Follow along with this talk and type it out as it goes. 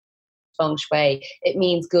Feng Shui, it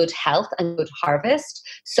means good health and good harvest.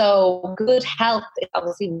 So good health is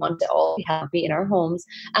obviously we want to all be happy in our homes.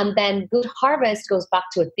 And then good harvest goes back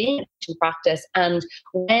to it being an ancient practice. And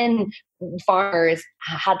when farmers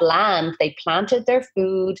had land, they planted their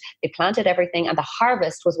food, they planted everything, and the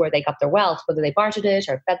harvest was where they got their wealth, whether they bartered it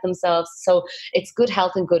or fed themselves. So it's good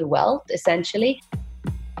health and good wealth, essentially.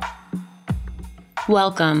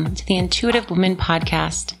 Welcome to the Intuitive Woman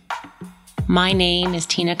Podcast. My name is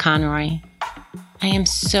Tina Conroy. I am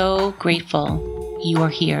so grateful you are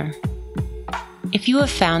here. If you have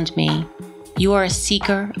found me, you are a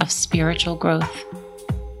seeker of spiritual growth.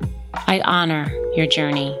 I honor your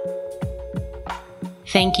journey.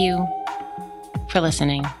 Thank you for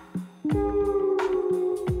listening.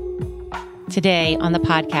 Today on the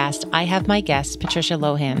podcast, I have my guest, Patricia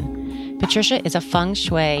Lohan. Patricia is a Feng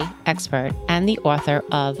Shui expert and the author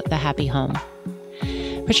of The Happy Home.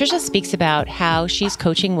 Patricia speaks about how she's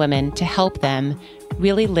coaching women to help them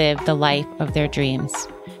really live the life of their dreams,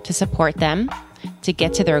 to support them, to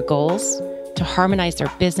get to their goals, to harmonize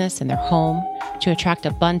their business and their home, to attract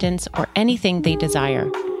abundance or anything they desire,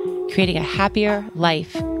 creating a happier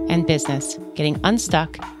life and business, getting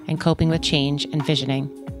unstuck and coping with change and visioning.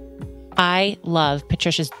 I love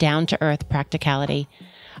Patricia's down-to-earth practicality.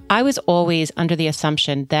 I was always under the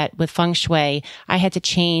assumption that with Feng Shui, I had to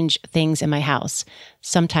change things in my house,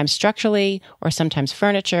 sometimes structurally or sometimes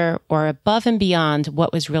furniture or above and beyond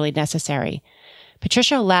what was really necessary.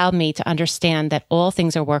 Patricia allowed me to understand that all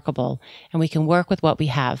things are workable and we can work with what we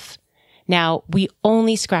have. Now, we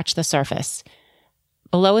only scratch the surface.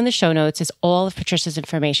 Below in the show notes is all of Patricia's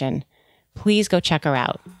information. Please go check her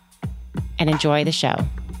out and enjoy the show.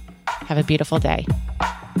 Have a beautiful day.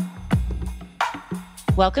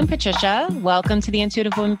 Welcome, Patricia. Welcome to the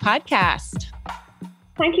Intuitive Woman Podcast.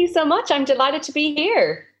 Thank you so much. I'm delighted to be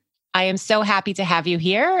here. I am so happy to have you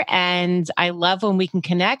here. And I love when we can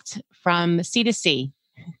connect from sea to sea.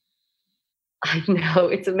 I know.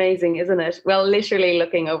 It's amazing, isn't it? Well, literally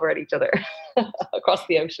looking over at each other across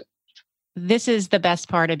the ocean. This is the best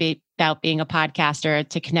part about being a podcaster,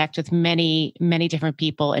 to connect with many, many different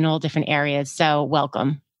people in all different areas. So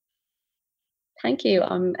welcome. Thank you.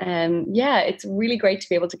 It's really great to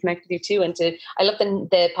be able to connect with you too. And I love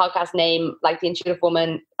the podcast name, like the Intuitive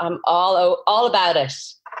Woman. I'm all about it.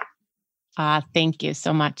 Thank you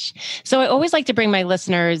so much. So I always like to bring my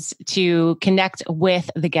listeners to connect with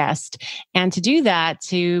the guest, and to do that,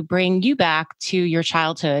 to bring you back to your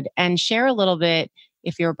childhood and share a little bit,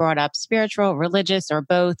 if you're brought up spiritual, religious, or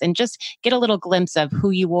both, and just get a little glimpse of who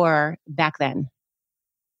you were back then.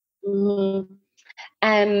 Mm-hmm.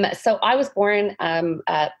 So I was born an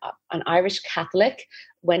Irish Catholic,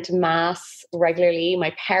 went to mass regularly.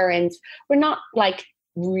 My parents were not like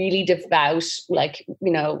really devout, like,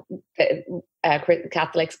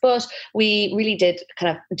 Catholics, but we really did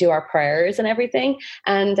kind of do our prayers and everything.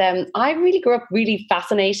 And I really grew up really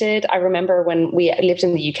fascinated. I remember when we lived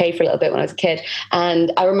in the UK for a little bit when I was a kid,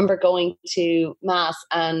 and I remember going to mass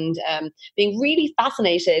and being really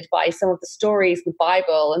fascinated by some of the stories in the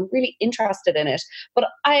Bible and really interested in it. But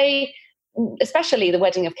especially the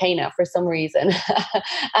wedding of Cana for some reason,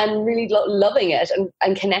 and really loving it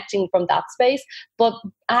and connecting from that space. But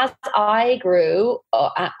as I grew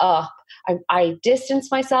up, I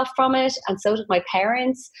distanced myself from it, and so did my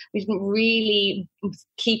parents. We didn't really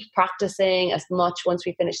keep practicing as much once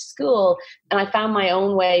we finished school, and I found my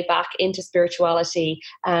own way back into spirituality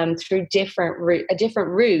through a different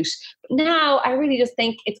route. But now I really just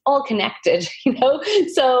think it's all connected,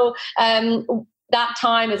 So that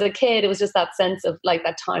time as a kid, it was just that sense of like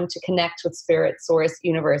that time to connect with spirit, source,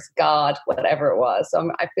 universe, God, whatever it was.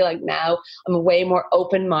 So I feel like now I'm way more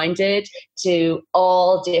open-minded to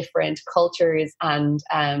all different cultures and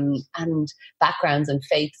backgrounds and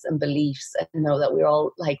faiths and beliefs, and know that we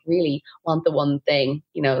all like really want the one thing,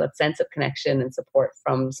 that sense of connection and support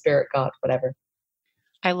from spirit, God, whatever.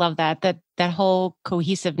 I love that whole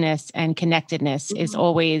cohesiveness and connectedness is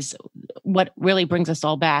always what really brings us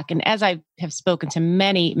all back. And as I have spoken to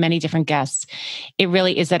many, many different guests, it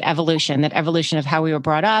really is that evolution of how we were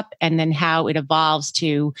brought up and then how it evolves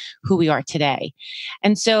to who we are today.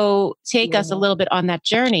 And so take us a little bit on that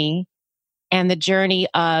journey, and the journey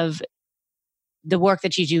of the work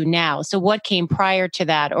that you do now. So what came prior to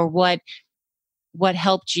that, or what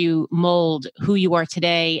helped you mold who you are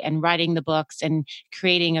today, and writing the books and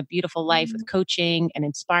creating a beautiful life with coaching and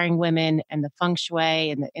inspiring women and the Feng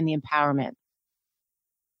Shui and the empowerment?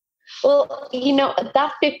 Well,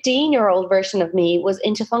 that 15-year-old version of me was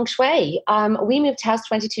into feng shui. We moved house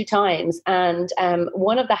 22 times, and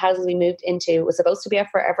one of the houses we moved into was supposed to be a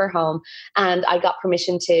forever home, and I got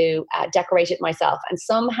permission to decorate it myself. And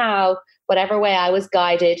somehow, whatever way I was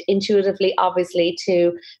guided intuitively, obviously,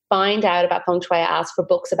 to find out about feng shui, I asked for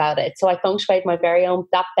books about it. So I feng shuied my very own,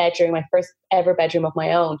 that bedroom, my first ever bedroom of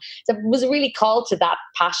my own. So I was really called to that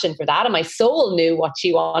passion for that. And my soul knew what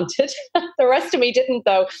she wanted. The rest of me didn't,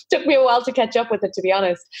 though. Took me a while to catch up with it, to be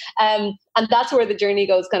honest. And that's where the journey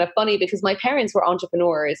goes kind of funny, because my parents were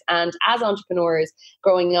entrepreneurs. And as entrepreneurs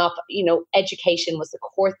growing up, education was the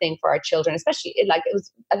core thing for our children, especially I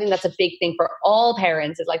think that's a big thing for all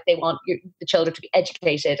parents, is like they want the children to be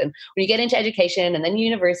educated. And when you get into education and then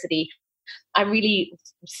university, I really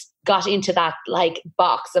got into that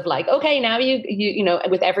box of okay, now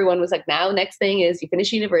with everyone was now next thing is you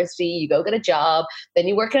finish university, you go get a job, then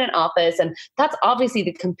you work in an office. And that's obviously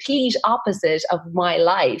the complete opposite of my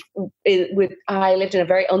life. I lived in a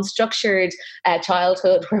very unstructured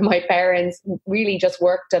childhood where my parents really just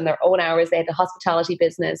worked on their own hours. They had a hospitality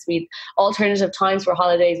business. We had alternative times for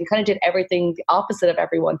holidays. We kind of did everything the opposite of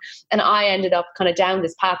everyone. And I ended up kind of down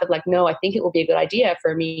this path of no, I think it will be a good idea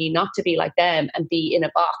for me not to be like them and be in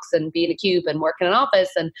a box and be in a cube and work in an office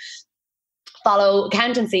and follow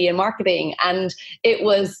accountancy and marketing. And it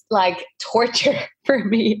was torture for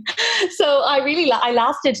me. So I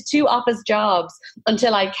lasted 2 office jobs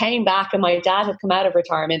until I came back, and my dad had come out of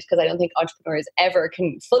retirement, because I don't think entrepreneurs ever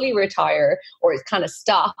can fully retire or kind of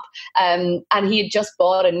stop. And he had just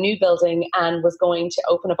bought a new building and was going to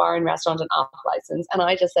open a bar and restaurant and off license. And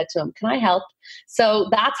I just said to him, can I help? So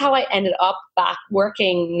that's how I ended up back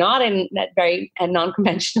working, not in that very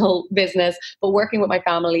non-conventional business, but working with my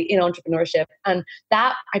family in entrepreneurship. And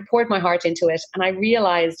that I poured my heart into it. And I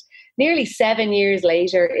realized nearly 7 years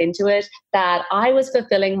later into it that I was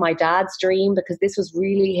fulfilling my dad's dream, because this was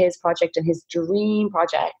really his project and his dream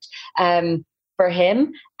project for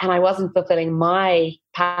him. And I wasn't fulfilling my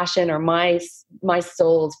passion or my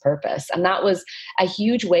soul's purpose. And that was a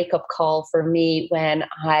huge wake-up call for me when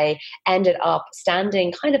I ended up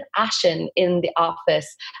standing kind of ashen in the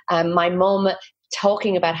office. My mum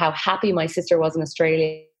talking about how happy my sister was in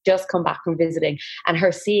Australia, just come back from visiting, and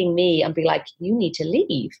her seeing me and be like, you need to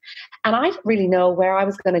leave. And I didn't really know where I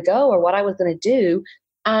was going to go or what I was going to do.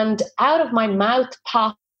 And out of my mouth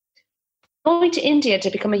popped, going to India to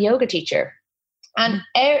become a yoga teacher. And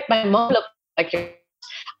my mom looked like,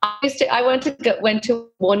 I went to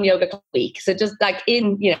one yoga club a week. So just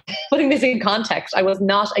putting this in context, I was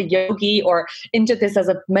not a yogi or into this as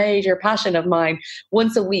a major passion of mine,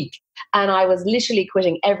 once a week. And I was literally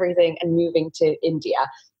quitting everything and moving to India.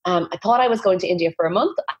 I thought I was going to India for a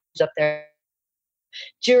month. I ended up there.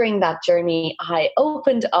 During that journey, I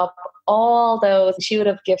opened up all those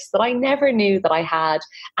intuitive gifts that I never knew that I had.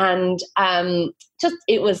 And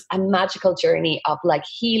it was a magical journey of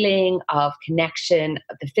healing, of connection,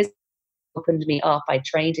 of the physical. Opened me up. I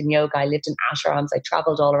trained in yoga. I lived in ashrams. I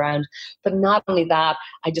traveled all around. But not only that,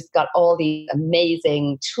 I just got all these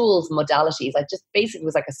amazing tools, modalities. I just basically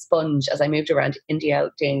was like a sponge as I moved around India,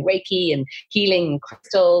 doing Reiki and healing and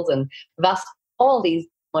crystals and all these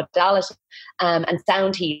modalities and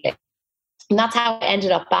sound healing. And that's how I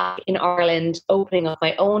ended up back in Ireland, opening up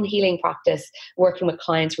my own healing practice, working with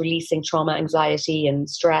clients, releasing trauma, anxiety, and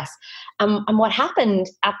stress. And what happened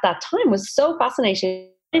at that time was so fascinating.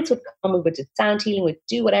 Clients would come, we would do sound healing, we'd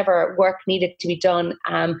do whatever work needed to be done.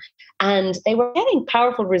 And they were getting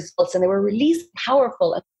powerful results, and they were releasing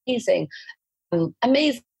powerful, amazing.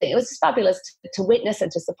 It was just fabulous to witness and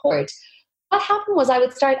to support. What happened was I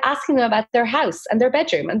would start asking them about their house and their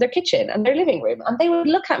bedroom and their kitchen and their living room. And they would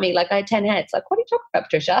look at me like I had 10 heads. Like, what are you talking about,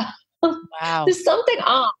 Patricia? Wow. There's something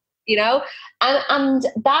on, And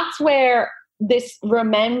that's where this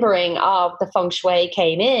remembering of the feng shui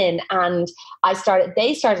came in, and I started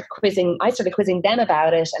quizzing them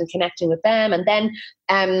about it and connecting with them. And then,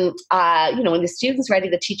 when the students ready,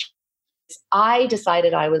 the teacher, I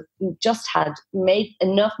decided I had made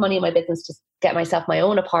enough money in my business to get myself my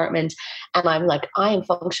own apartment. And I'm like, I am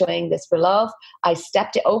feng shuiing this for love. I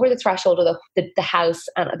stepped over the threshold of the house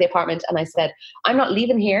and the apartment, and I said, I'm not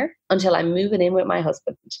leaving here until I'm moving in with my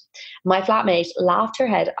husband. My flatmate laughed her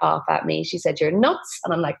head off at me. She said, you're nuts.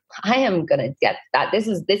 And I'm like, I am going to get that. This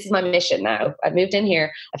is my mission now. I've moved in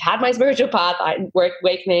here. I've had my spiritual path. I'm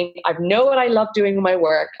awakening. I know what I love doing in my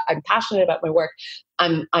work. I'm passionate about my work.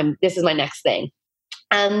 This is my next thing.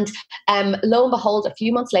 And lo and behold, a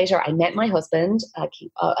few months later, I met my husband.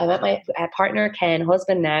 I met my partner, Ken,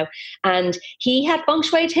 husband now, and he had feng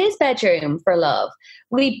shuied his bedroom for love.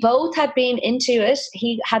 We both had been into it.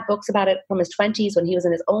 He had books about it from his 20s when he was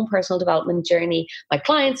in his own personal development journey. My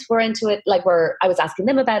clients were into it, I was asking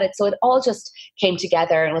them about it. So it all just came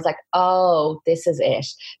together and was like, oh, this is it.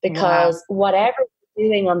 Because whatever we're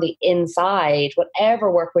doing on the inside,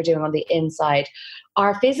 whatever work we're doing on the inside,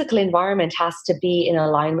 our physical environment has to be in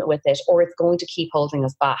alignment with it, or it's going to keep holding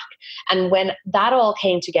us back. And when that all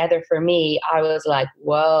came together for me, I was like,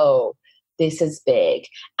 whoa, this is big.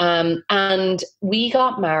 And we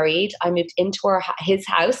got married. I moved into his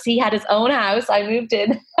house. He had his own house. I moved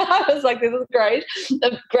in. I was like, this is great.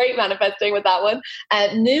 Great manifesting with that one.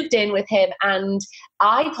 Moved in with him. And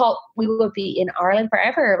I thought we would be in Ireland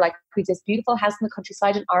forever. Like, we had this beautiful house in the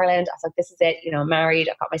countryside in Ireland. I was like, this is it. You know, married.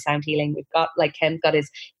 I've got my sound healing. We've got, like, Ken's got his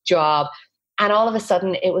job. And all of a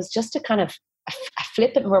sudden, it was just a kind of a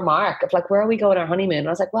flippant remark of like, where are we going on our honeymoon? And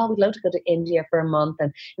I was like, well, we'd love to go to India for a month,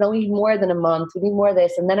 and you know, we need more than a month, we need more of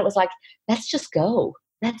this. And then it was like, let's just go.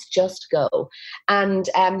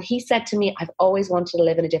 And he said to me, I've always wanted to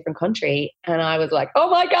live in a different country. And I was like,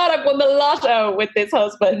 oh my God, I've won the lotto with this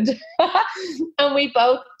husband. And we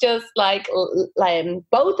both just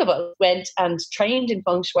both of us went and trained in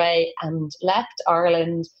feng shui and left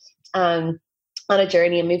Ireland on a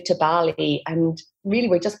journey and moved to Bali. And really,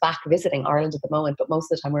 we're just back visiting Ireland at the moment, but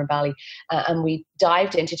most of the time we're in Bali. And we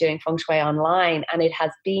dived into doing feng shui online, and it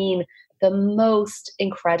has been the most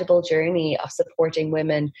incredible journey of supporting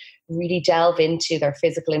women really delve into their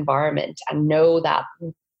physical environment and know that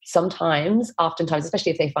oftentimes,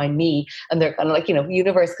 especially if they find me and they're kind of like, you know,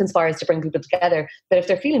 universe conspires to bring people together. But if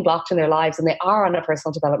they're feeling blocked in their lives and they are on a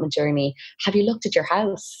personal development journey, have you looked at your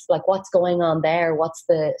house? Like, what's going on there? What's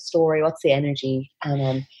the story? What's the energy?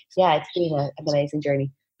 And it's been an amazing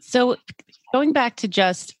journey. So going back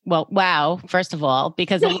to wow, first of all,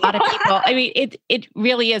 because a lot of people, I mean, it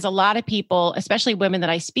really is a lot of people, especially women that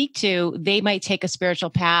I speak to, they might take a spiritual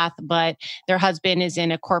path, but their husband is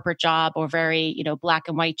in a corporate job or very, you know, black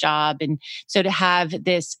and white job. And so to have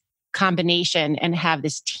this combination and have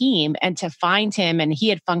this team and to find him, and he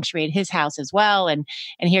had feng shuied his house as well. And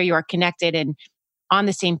here you are connected and on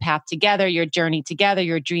the same path together, your journey together,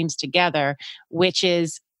 your dreams together, which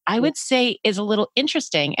is, I would say, is a little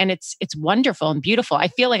interesting, and it's wonderful and beautiful. I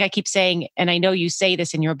feel like I keep saying, and I know you say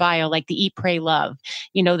this in your bio, like the eat, pray, love,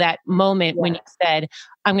 you know, that moment when you said,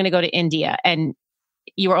 I'm going to go to India, and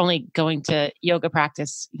you were only going to yoga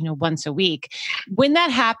practice, you know, once a week. When that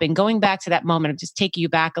happened, going back to that moment, I'm just taking you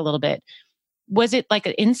back a little bit. Was it like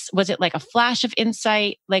a flash of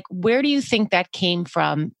insight? Like, where do you think that came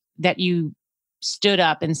from, that you stood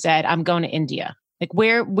up and said, I'm going to India? Like,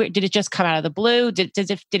 where did it just come out of the blue? Did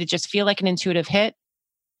it just feel like an intuitive hit?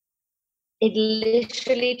 It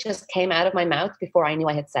literally just came out of my mouth before I knew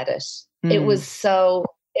I had said it. It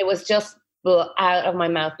was just out of my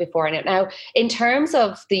mouth before I knew it. Now, in terms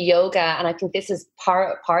of the yoga, and I think this is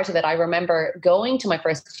part of it, I remember going to my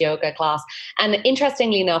first yoga class. And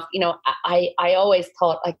interestingly enough, you know, I always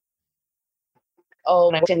thought, like,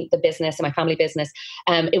 when I was in the business and my family business,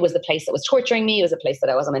 it was the place that was torturing me. It was a place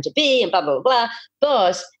that I wasn't meant to be, and blah, blah, blah, blah.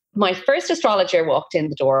 But my first astrologer walked in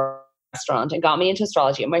the door restaurant and got me into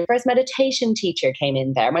astrology. My first meditation teacher came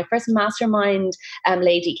in there. My first mastermind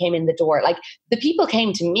lady came in the door. Like, the people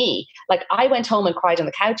came to me. Like, I went home and cried on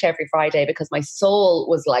the couch every Friday because my soul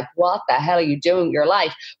was like, what the hell are you doing with your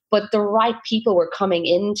life? But the right people were coming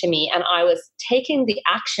into me, and I was taking the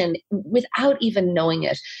action without even knowing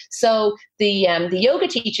it. So the yoga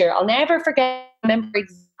teacher, I'll never forget, I remember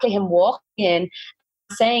exactly him walking in,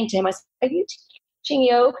 saying to him, I said, are you teaching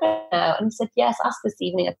yoga now? And he said, yes, ask this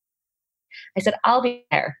evening. I said, I'll be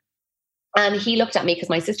there. And he looked at me because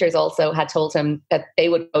my sisters also had told him that they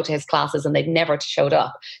would go to his classes and they'd never showed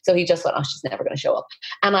up. So he just went, oh, she's never going to show up.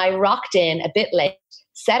 And I rocked in a bit late,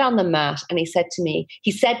 sat on the mat, and he said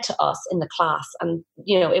to us in the class, and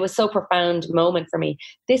you know, it was so profound moment for me,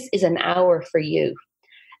 this is an hour for you.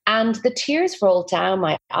 And the tears rolled down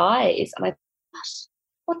my eyes, and I thought,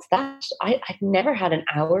 what's that? I've never had an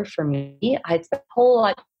hour for me. I'd spent the whole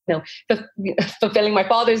life, you know, fulfilling my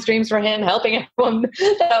father's dreams for him, helping everyone.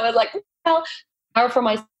 That I was like, well, hour for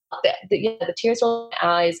myself. The tears rolled my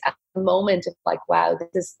eyes at the moment of like, wow,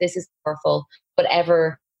 this is powerful.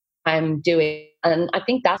 Whatever I'm doing. And I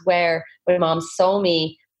think that's where my mom saw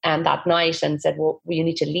me that night and said, well, you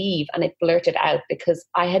need to leave. And it blurted out because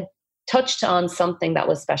I had touched on something that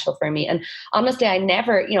was special for me. And honestly, I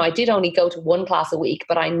never, you know, I did only go to one class a week,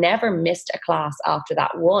 but I never missed a class after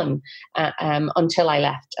that one until I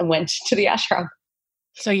left and went to the ashram.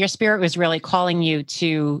 So your spirit was really calling you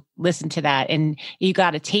to listen to that, and you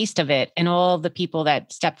got a taste of it. And all the people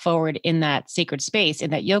that stepped forward in that sacred space,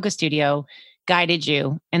 in that yoga studio, guided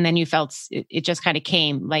you. And then you felt it just kind of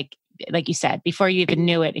came, like you said, before you even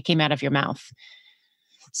knew it, it came out of your mouth.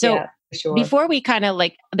 So Yeah, for sure. before we kind of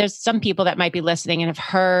there's some people that might be listening and have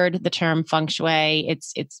heard the term feng shui.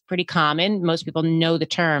 It's pretty common. Most people know the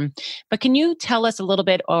term, but can you tell us a little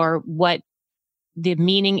bit or what the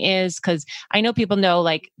meaning is? Because I know people know,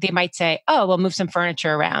 they might say, oh, we'll move some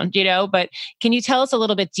furniture around, but can you tell us a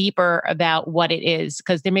little bit deeper about what it is?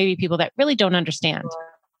 Because there may be people that really don't understand.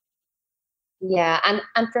 Yeah,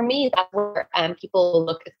 and for me, that's where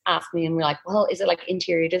people ask me, and we're like, well, is it like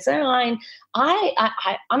interior design?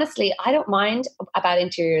 I honestly, I don't mind about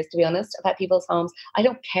interiors, to be honest, about people's homes. I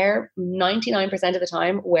don't care 99% of the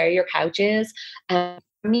time where your couch is. For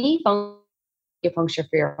me, acupuncture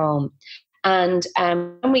for your home. And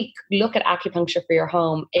when we look at acupuncture for your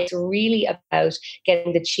home, it's really about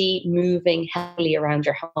getting the chi moving heavily around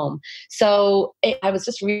your home. So I was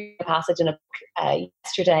just reading a passage in a book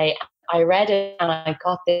yesterday. I read it and I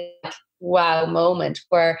got this wow moment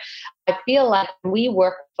where I feel like we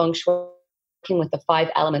work feng shui, working with the 5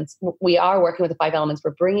 elements. We are working with the 5 elements.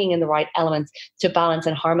 We're bringing in the right elements to balance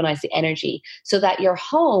and harmonize the energy so that your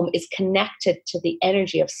home is connected to the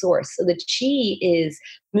energy of source. So the chi is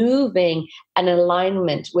moving in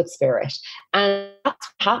alignment with spirit. And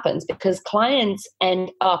that's what happens because clients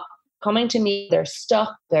end up coming to me, they're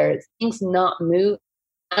stuck, there's things not moving.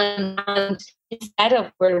 And instead of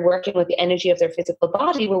we're working with the energy of their physical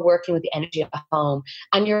body, we're working with the energy of a home.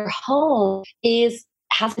 And your home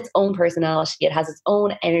has its own personality, it has its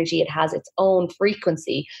own energy, it has its own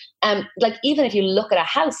frequency. Even if you look at a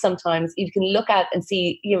house, sometimes you can look at and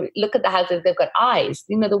see, look at the house, they've got eyes.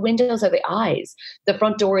 The windows are the eyes, the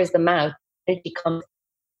front door is the mouth. It becomes,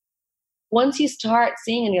 once you start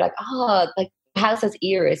seeing and you're like, the house has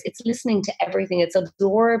ears, it's listening to everything, it's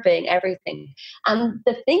absorbing everything. And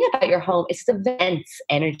the thing about your home is it's a dense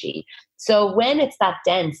energy. So when it's that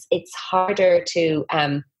dense, it's harder to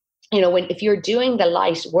if you're doing the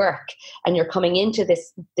light work and you're coming into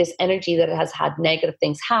this energy that has had negative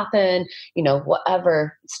things happen,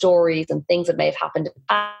 whatever stories and things that may have happened in the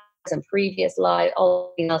past and previous life,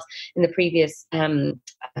 all else in the previous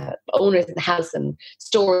owners in the house and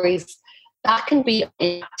stories, that can be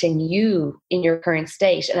impacting you in your current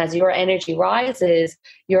state. And as your energy rises,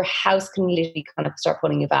 your house can literally kind of start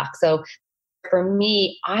pulling you back. So for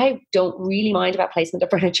me, I don't really mind about placement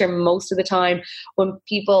of furniture most of the time. When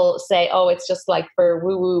people say, oh, it's just like for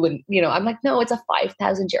woo-woo, and I'm like, no, it's a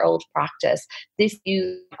 5,000-year-old practice. This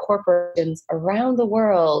used corporations around the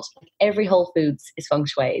world. Every Whole Foods is feng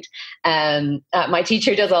shuied. My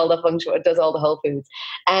teacher does all the feng shui, does all the Whole Foods.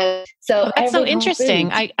 So that's so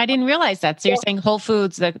interesting. I didn't realize that. So you're saying Whole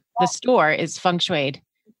Foods, the store, is feng shuied.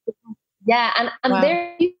 Yeah, and wow.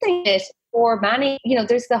 They're using it for many,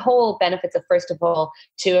 there's the whole benefits of, first of all,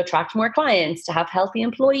 to attract more clients, to have healthy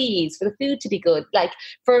employees, for the food to be good.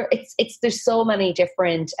 There's so many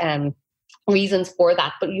different reasons for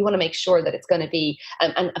that, but you want to make sure that it's going to be,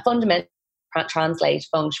 and a fundamental translate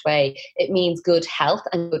feng shui, it means good health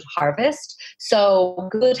and good harvest. So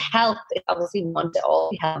good health is obviously we want to all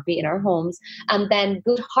be healthy in our homes, and then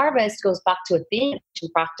good harvest goes back to it being a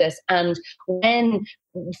practice. And when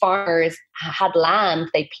farmers had land,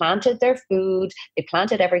 they planted their food, they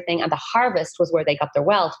planted everything, and the harvest was where they got their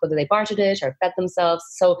wealth, whether they bartered it or fed themselves.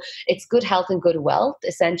 So it's good health and good wealth,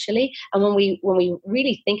 essentially. And when we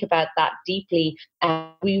really think about that deeply,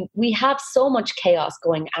 we have so much chaos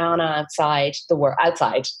going on outside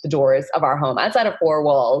the doors of our home, outside of 4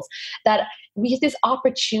 walls, that we have this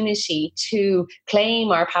opportunity to claim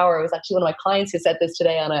our power. It was actually one of my clients who said this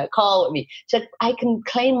today on a call with me. She said, I can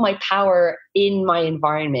claim my power in my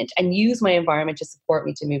environment and use my environment to support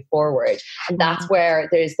me to move forward. And that's where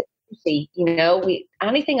there's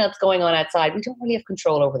anything that's going on outside, we don't really have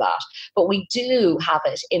control over that, but we do have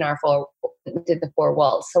it in the 4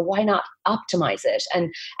 walls. So why not optimize it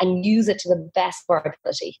and use it to the best of our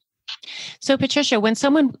ability? So Patricia, when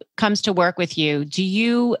someone comes to work with you, do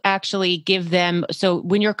you actually give them, so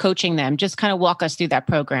when you're coaching them, just kind of walk us through that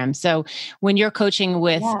program. So when you're coaching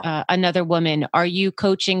with another woman, are you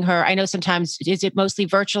coaching her? I know sometimes, is it mostly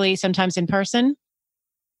virtually, sometimes in person?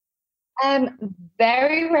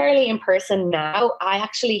 Very rarely in person now. I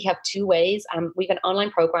actually have 2 ways. We have an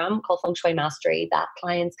online program called Feng Shui Mastery that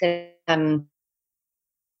clients can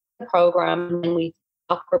program, and we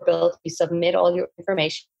talk for build. You submit all your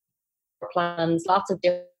information, plans, lots of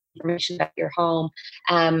different information about your home.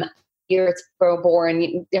 Year it's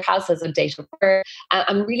born, your house has a date of birth,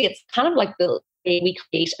 and really it's kind of like we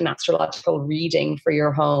create an astrological reading for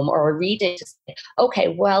your home, or a reading to say,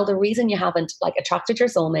 okay, well, the reason you haven't like attracted your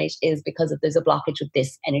soulmate is because there's a blockage with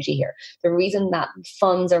this energy here. The reason that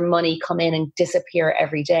funds or money come in and disappear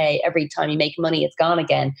every day, every time you make money, it's gone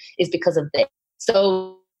again, is because of this.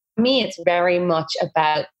 So for me, it's very much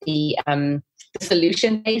about the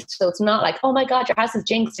solution based. So it's not like, oh my God, your house is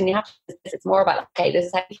jinxed and you have to do this. It's more about, okay, this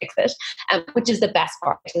is how you fix it, which is the best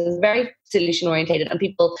part. It's very solution orientated, and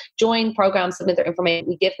people join programs, submit their information,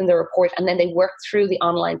 we give them the report, and then they work through the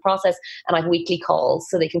online process, and I have weekly calls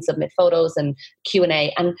so they can submit photos and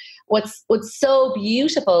Q&A. And what's so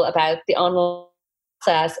beautiful about the online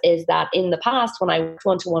process is that in the past, when I worked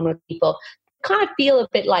one-to-one with people, kind of feel a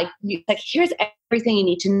bit like here's everything you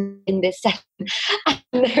need to know in this session,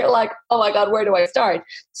 and they're like, oh my God, where do I start?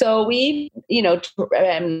 So we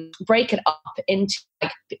break it up into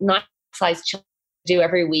like 9 exercises to do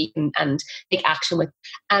every week and take action with,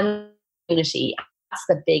 and community. That's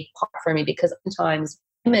the big part for me, because sometimes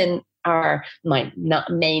women are my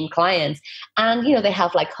main clients, and they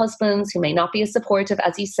have like husbands who may not be as supportive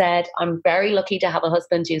as you said. I'm very lucky to have a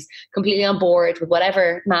husband who's completely on board with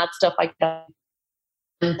whatever mad stuff like that.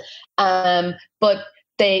 But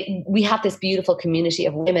we have this beautiful community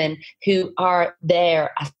of women who are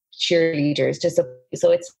there as cheerleaders, so it's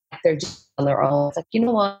like they're just on their own. It's like, you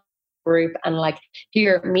know what, group, and like,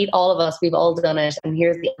 here, meet all of us, we've all done it, and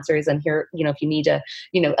here's the answers, and here, if you need a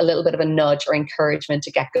little bit of a nudge or encouragement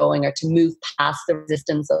to get going or to move past the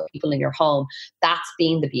resistance of people in your home, that's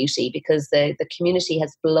been the beauty, because the community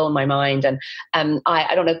has blown my mind. And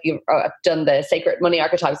I don't know if you've done the sacred money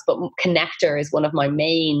archetypes, but connector is one of my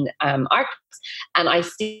main archetypes, and I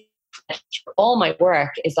see all my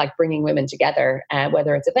work is like bringing women together,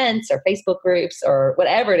 whether it's events or Facebook groups or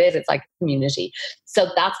whatever it is, it's like community. So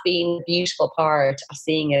that's been the beautiful part of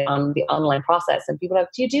seeing it on the online process. And people are like,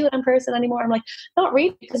 do you do it in person anymore? I'm like, not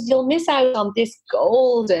really, because you'll miss out on this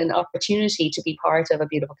golden opportunity to be part of a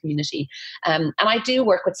beautiful community. And I do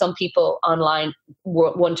work with some people online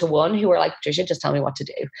one-to-one who are like, Patricia, just tell me what to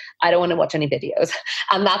do. I don't want to watch any videos.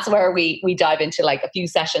 And that's where we dive into like a few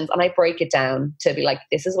sessions, and I break it down to be like,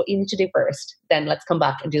 this is what you need to do first, then let's come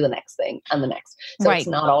back and do the next thing and the next. So Right. It's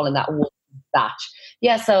not all in that one batch.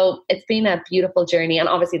 Yeah, so it's been a beautiful journey, and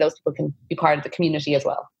obviously those people can be part of the community as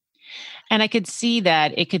well. And I could see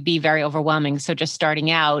that it could be very overwhelming. So just starting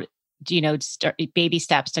out, start baby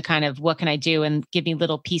steps to kind of, what can I do, and give me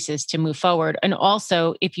little pieces to move forward. And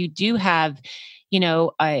also, if you do have,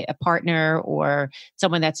 a partner or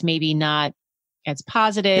someone that's maybe not as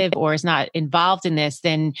positive or is not involved in this,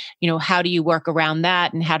 then, how do you work around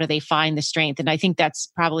that, and how do they find the strength? And I think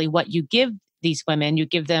that's probably what you give these women. You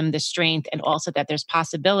give them the strength, and also that there's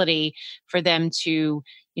possibility for them to,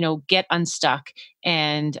 get unstuck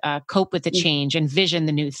and cope with the change and vision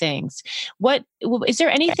the new things. Is there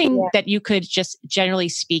anything that you could, just generally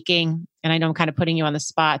speaking, and I know I'm kind of putting you on the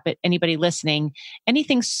spot, but anybody listening,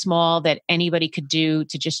 anything small that anybody could do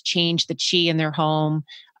to just change the chi in their home,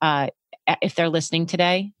 if they're listening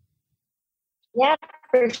today? Yeah,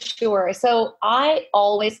 for sure. So I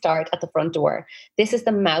always start at the front door. This is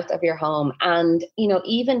the mouth of your home. And,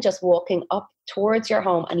 even just walking up towards your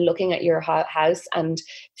home and looking at your house and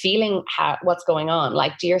feeling what's going on,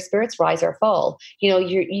 like, do your spirits rise or fall? You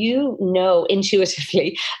know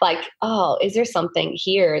intuitively, like, oh, is there something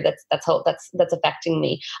here that's affecting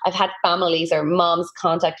me? I've had families or moms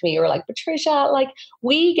contact me who are like, Patricia, like,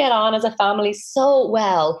 we get on as a family so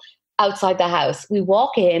well outside the house. We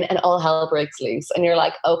walk in and all hell breaks loose, and you're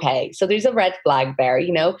like, okay, so there's a red flag there,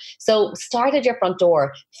 So start at your front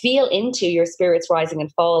door, feel into your spirits rising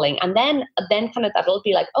and falling, and then kind of that'll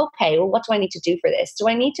be like, okay, well, what do I need to do for this? Do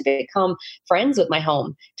I need to become friends with my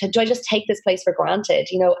home? Do I just take this place for granted?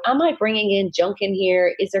 Am I bringing in junk in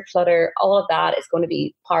here? Is there clutter? All of that is going to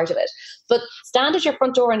be part of it. But stand at your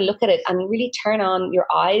front door and look at it, and really turn on your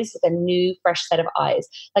eyes with a new, fresh set of eyes.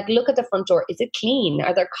 Like, look at the front door. Is it clean?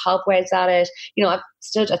 Are there cobwebs at it? I've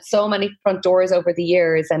stood at so many front doors over the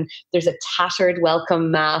years, and there's a tattered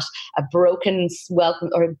welcome mat, a broken welcome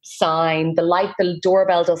or sign, the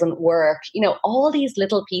doorbell doesn't work. All these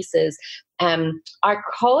little pieces are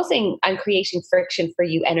causing and creating friction for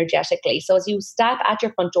you energetically. So as you step at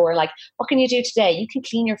your front door, like, what can you do today? You can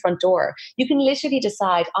clean your front door. You can literally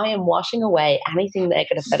decide, I am washing away anything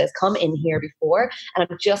negative that has come in here before, and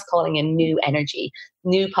I'm just calling in new energy,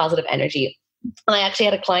 new positive energy. And I actually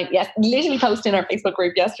had a client, yes, literally posted in our Facebook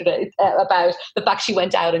group yesterday about the fact she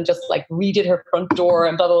went out and just like redid her front door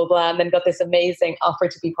and blah, blah, blah, and then got this amazing offer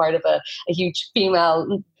to be part of a huge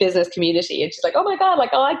female business community. And she's like, oh my God,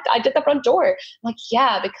 like, oh, I did the front door. I'm like,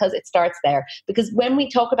 yeah, because it starts there. Because when we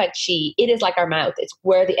talk about chi, it is like our mouth. It's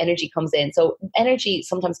where the energy comes in. So energy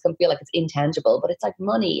sometimes can feel like it's intangible, but it's like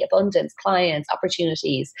money, abundance, clients,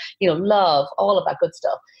 opportunities, love, all of that good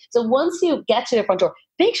stuff. So once you get to the front door,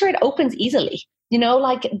 make sure it opens easily.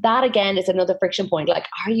 Like that again is another friction point. Like,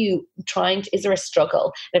 are you is there a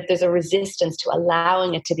struggle? And if there's a resistance to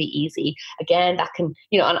allowing it to be easy, again, that can,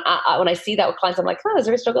 and when I see that with clients, I'm like, oh, is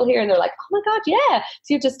there a struggle here? And they're like, oh my God, yeah.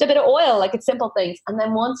 So you just a bit of oil, like it's simple things. And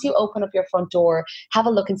then once you open up your front door, have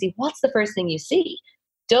a look and see what's the first thing you see.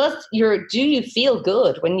 Do you feel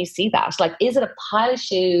good when you see that? Like, is it a pile of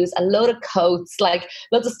shoes, a load of coats, like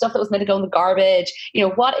loads of stuff that was meant to go in the garbage?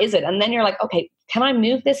 What is it? And then you're like, okay, can I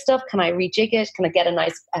move this stuff? Can I rejig it? Can I get a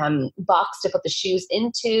nice box to put the shoes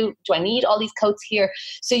into? Do I need all these coats here?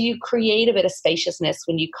 So you create a bit of spaciousness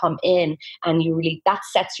when you come in, and that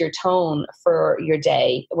sets your tone for your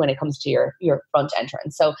day when it comes to your front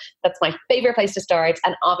entrance. So that's my favorite place to start.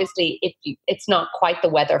 And obviously, it's not quite the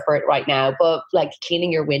weather for it right now, but like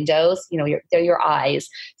cleaning your windows, they're your eyes.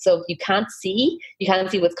 So you can't see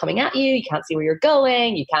what's coming at you. You can't see where you're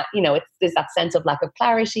going. You can't, there's that sense of lack of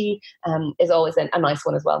clarity is always a nice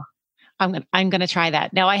one as well. I'm going to try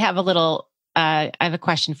that. Now I have I have a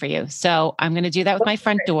question for you. So I'm going to do that with my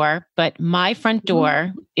front door, but my front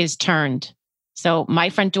door is turned. So my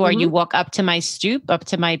front door, you walk up to my stoop, up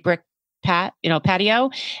to my brick patio,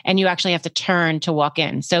 and you actually have to turn to walk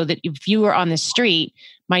in. So that if you were on the street,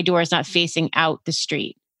 my door is not facing out the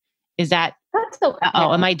street. Is that, that's okay.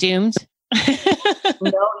 Am I doomed?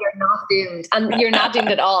 No, you're not doomed. And you're not doomed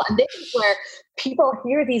at all. And this is where people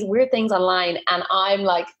hear these weird things online, and I'm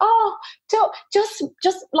like, oh, just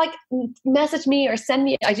like message me or send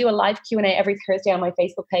me. I do a live Q&A every Thursday on my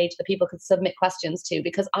Facebook page that people could submit questions to,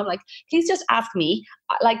 because I'm like, please just ask me.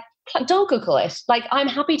 Like, don't Google it. Like, I'm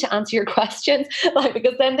happy to answer your questions, like,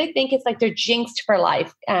 because then they think it's like they're jinxed for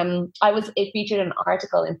life. It featured an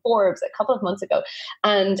article in Forbes a couple of months ago,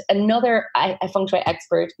 and another a feng shui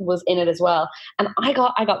expert was in it as well. And I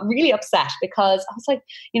got really upset because I was like,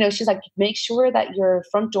 she's like, make sure that your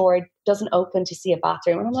front door doesn't open to see a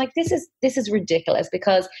bathroom. And I'm like, this is ridiculous,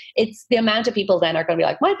 because it's the amount of people then are going to be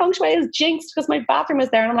like, my feng shui is jinxed because my bathroom is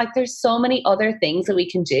there. And I'm like, there's so many other things that we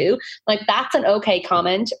can do. Like, that's an okay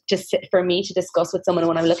comment for me to discuss with someone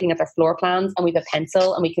when I'm looking at their floor plans and we have a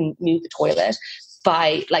pencil and we can move the toilet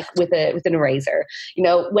by like with an eraser.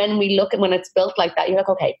 When it's built like that, you're like,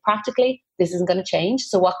 okay, practically this isn't going to change,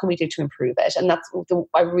 so what can we do to improve it? And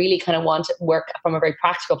I really kind of want to work from a very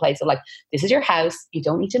practical place of like, this is your house, you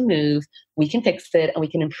don't need to move, we can fix it and we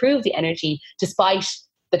can improve the energy despite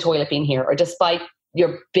the toilet being here, or despite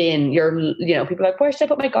your bin, people are like, where should I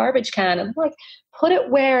put my garbage can? And I'm like, put it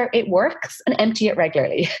where it works and empty it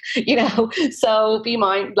regularly, So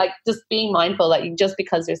just being mindful that just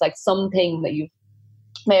because there's like something that you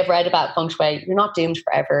may have read about feng shui, you're not doomed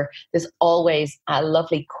forever. There's always a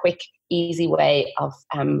lovely, quick, easy way of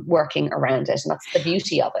working around it. And that's the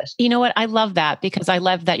beauty of it. You know what? I love that, because I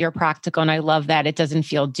love that you're practical, and I love that it doesn't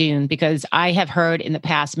feel doomed, because I have heard in the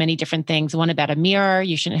past many different things. One about a mirror.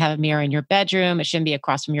 You shouldn't have a mirror in your bedroom. It shouldn't be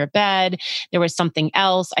across from your bed. There was something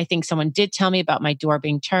else. I think someone did tell me about my door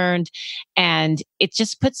being turned, and it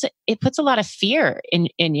just puts a lot of fear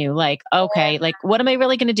in you. Like, okay, like, what am I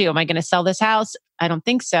really going to do? Am I going to sell this house? I don't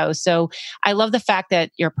think so. So I love the fact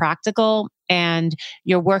that you're practical and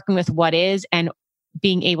you're working with what is and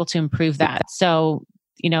being able to improve that. So,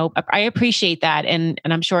 I appreciate that. And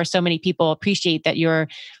I'm sure so many people appreciate that you're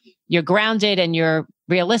grounded and you're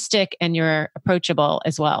realistic and you're approachable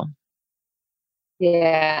as well.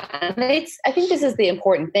 Yeah. And I think this is the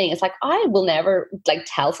important thing. It's like, I will never like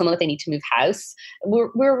tell someone that they need to move house.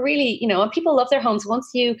 We're really, and people love their homes. Once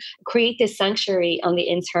you create this sanctuary on the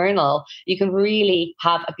internal, you can really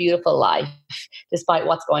have a beautiful life despite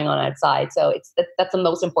what's going on outside. So that's the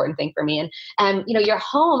most important thing for me. And, your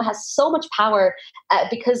home has so much power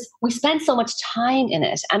because we spend so much time in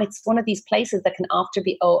it. And it's one of these places that can often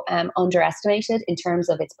be underestimated in terms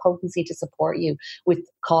of its potency to support you with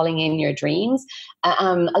calling in your dreams.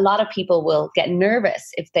 A lot of people will get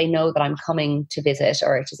nervous if they know that I'm coming to visit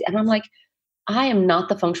or to see, and I'm like, I am not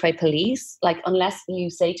the feng shui police. Like, unless you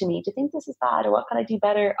say to me, do you think this is bad or what can I do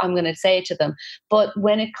better? I'm going to say it to them. But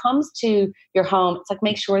when it comes to your home, it's like,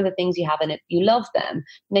 make sure the things you have in it, you love them,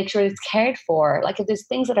 make sure it's cared for. Like, if there's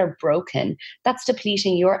things that are broken, that's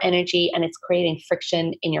depleting your energy and it's creating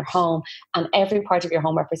friction in your home. And every part of your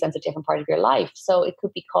home represents a different part of your life. So it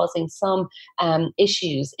could be causing some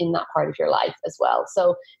issues in that part of your life as well.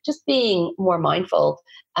 So just being more mindful.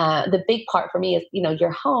 The big part for me is,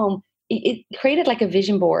 your home, it created like a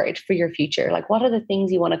vision board for your future. Like, what are the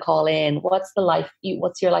things you want to call in? What's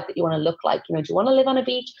what's your life that you want to look like? Do you want to live on a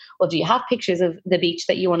beach? Well, do you have pictures of the beach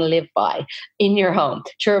that you want to live by in your home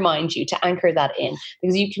to remind you, to anchor that in?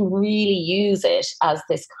 Because you can really use it as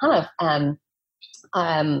this kind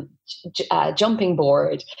of jumping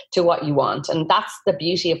board to what you want. And that's the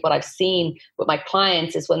beauty of what I've seen with my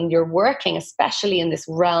clients, is when you're working, especially in this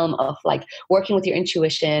realm of like working with your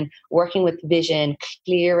intuition, working with vision,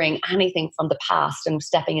 clearing anything from the past and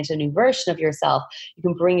stepping into a new version of yourself, you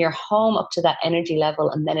can bring your home up to that energy level,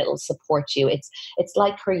 and then it'll support you. It's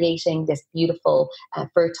like creating this beautiful,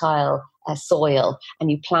 fertile soil, and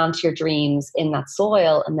you plant your dreams in that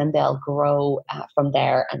soil, and then they'll grow from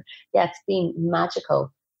there. And yeah, it's been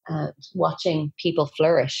magical watching people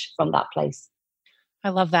flourish from that place. I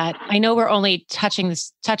love that. I know we're only touching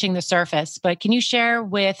the surface, but can you share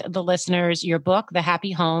with the listeners your book, The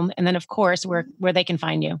Happy Home, and then of course where they can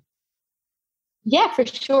find you? Yeah, for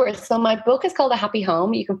sure. So my book is called The Happy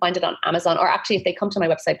Home. You can find it on Amazon, or actually if they come to my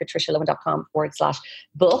website,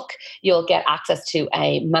 patricialohan.com/book, you'll get access to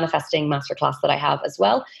a manifesting masterclass that I have as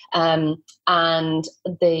well. And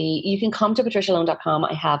you can come to patricialohan.com.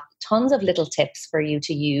 I have tons of little tips for you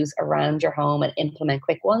to use around your home and implement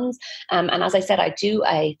quick ones. And as I said, I do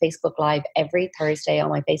a Facebook Live every Thursday on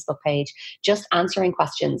my Facebook page, just answering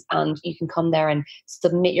questions. And you can come there and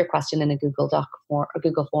submit your question in a Google Doc or a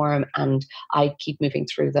Google form, and I keep moving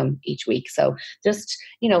through them each week. So just,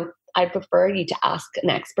 I prefer you to ask an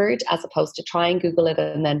expert as opposed to try and Google it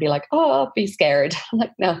and then be like, oh, be scared. I'm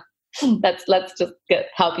like, no, let's just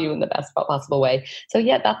help you in the best possible way. So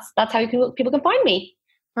yeah, that's how people can find me.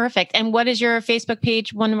 Perfect. And what is your Facebook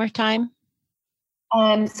page one more time?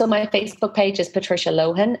 So my Facebook page is Patricia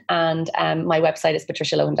Lohan, and my website is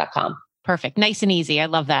patricialohan.com. Perfect. Nice and easy. I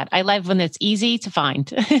love that. I love when it's easy to find.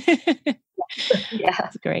 Yeah.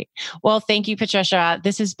 That's great. Well, thank you, Patricia.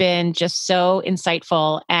 This has been just so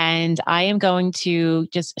insightful. And I am going to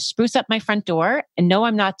just spruce up my front door and know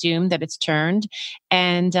I'm not doomed, that it's turned.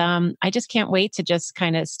 And I just can't wait to just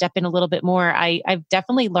kind of step in a little bit more. I've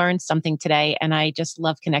definitely learned something today, and I just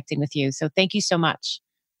love connecting with you. So thank you so much.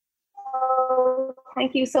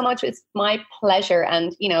 Thank you so much. It's my pleasure.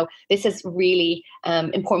 And, this is really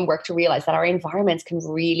important work to realize that our environments can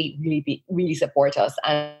really support us.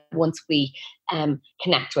 And once we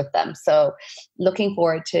connect with them. So looking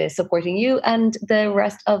forward to supporting you and the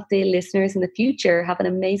rest of the listeners in the future. Have an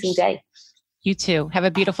amazing day. You too. Have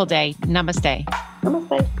a beautiful day. Namaste.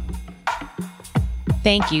 Namaste.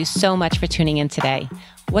 Thank you so much for tuning in today.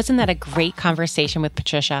 Wasn't that a great conversation with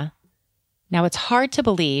Patricia? Now, it's hard to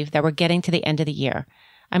believe that we're getting to the end of the year.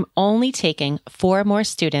 I'm only taking 4 more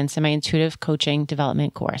students in my intuitive coaching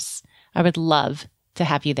development course. I would love to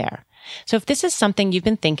have you there. So if this is something you've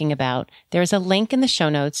been thinking about, there's a link in the show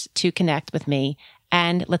notes to connect with me,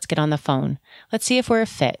 and let's get on the phone. Let's see if we're a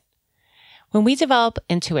fit. When we develop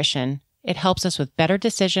intuition, it helps us with better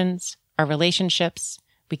decisions, our relationships,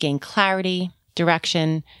 we gain clarity,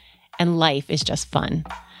 direction, and life is just fun.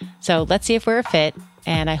 So let's see if we're a fit,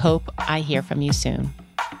 and I hope I hear from you soon.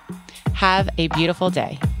 Have a beautiful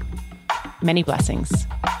day. Many blessings.